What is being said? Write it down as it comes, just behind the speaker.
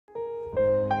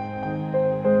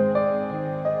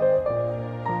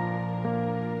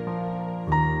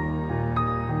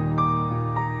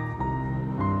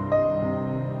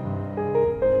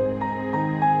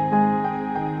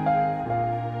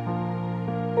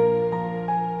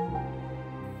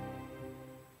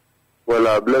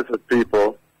Well, blessed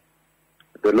people,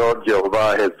 the Lord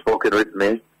Jehovah has spoken with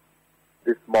me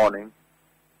this morning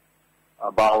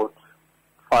about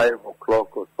 5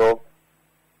 o'clock or so.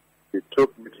 He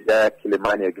took me to Yaya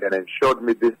Kilimani again and showed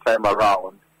me this time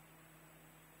around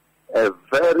a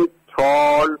very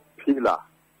tall pillar,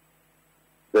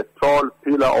 the tall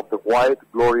pillar of the white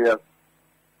glorious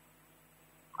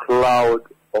cloud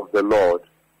of the Lord.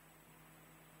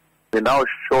 He now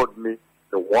showed me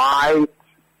the white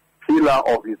pillar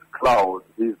of his cloud,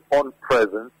 his own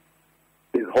presence,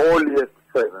 his holiest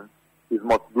presence, his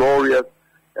most glorious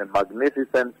and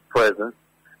magnificent presence,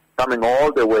 coming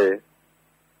all the way,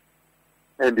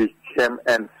 and he came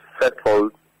and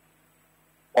settled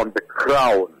on the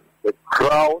crown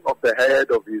of the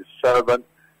head of his servant,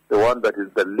 the one that is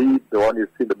the lead, the one you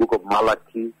see in the book of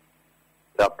Malachi,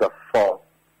 chapter 4,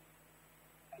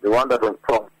 the one that was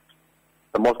promised,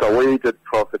 the most awaited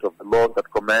prophet of the Lord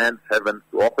that commands heavens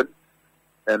to open,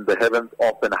 and the heavens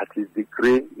open at his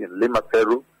decree in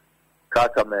Limaperu,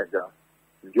 Kakamega,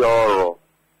 Njoro,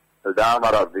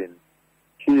 Eldama Ravine,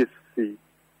 Kisii,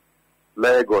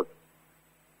 Lagos.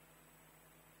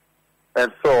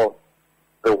 And so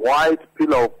the white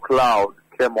pillar of cloud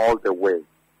came all the way.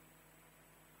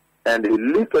 And he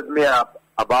lifted me up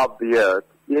above the earth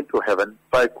into heaven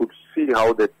so I could see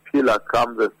how the pillar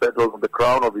comes and settles on the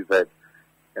crown of his head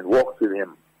and walks with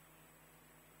him.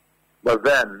 But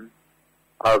then,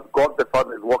 as God the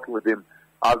Father is walking with him,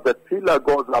 as the pillar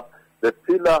goes up, the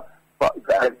pillar,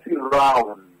 I see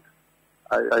round.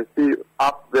 I see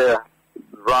up there,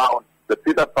 round. The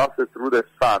pillar passes through the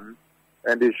sun,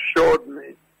 and he showed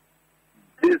me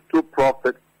these two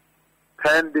prophets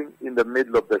standing in the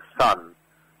middle of the sun,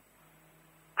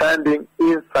 standing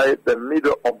inside the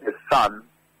middle of the sun,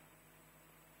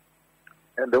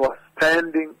 and they were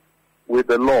standing with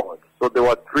the Lord. So there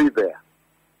were three there.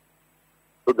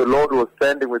 So the Lord was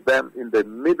standing with them in the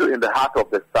middle, in the heart of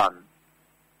the sun,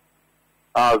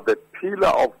 as the pillar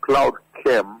of cloud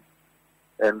came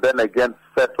and then again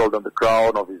settled on the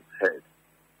crown of his head.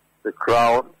 The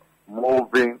crown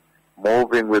moving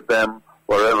with them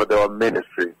wherever they were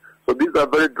ministering. So these are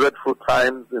very dreadful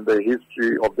times in the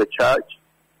history of the church.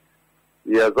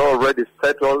 He has already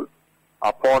settled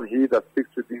upon he that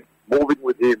speaks with him, moving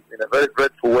with him in a very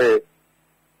dreadful way,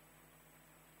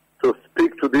 to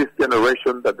speak to this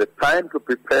generation that the time to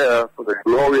prepare for the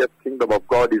glorious kingdom of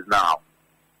God is now.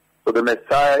 So the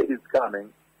Messiah is coming.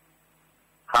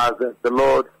 Hasn't the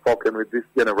Lord spoken with this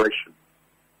generation?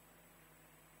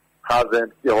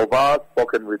 Hasn't Jehovah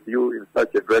spoken with you in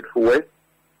such a dreadful way?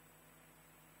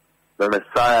 The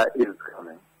Messiah is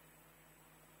coming.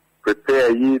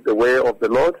 Prepare ye the way of the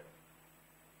Lord.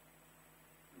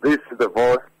 This is the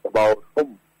voice about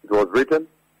whom it was written.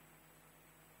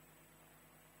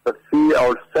 But see, I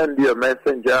will send you a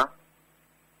messenger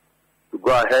to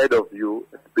go ahead of you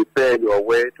and prepare your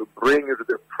way to bring you to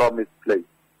the promised place.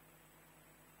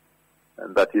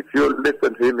 And that if you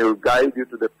listen to him, he will guide you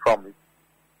to the promise.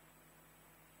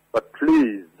 But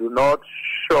please do not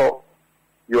show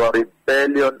your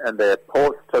rebellion and the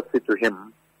apostasy to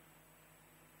him,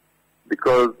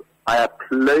 because I have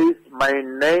placed my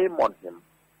name on him.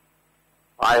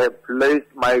 I have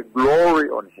placed my glory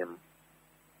on him.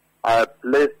 I have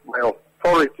placed my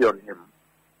authority on him.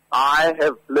 I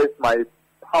have placed my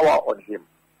power on him.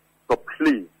 So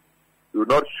please, do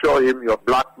not show him your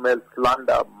blackmail,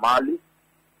 slander, malice.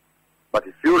 But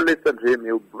if you listen to him,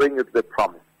 he'll bring you to the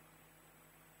promise.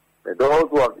 May those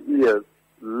who have ears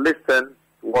listen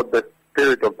to what the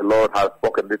Spirit of the Lord has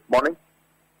spoken this morning.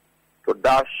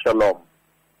 Todah Shalom.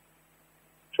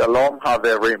 Shalom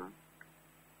Haverim.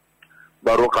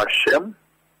 Baruch Hashem.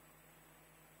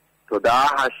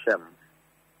 Todah Hashem.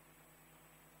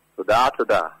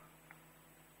 Todah.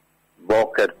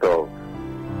 Boker Tov.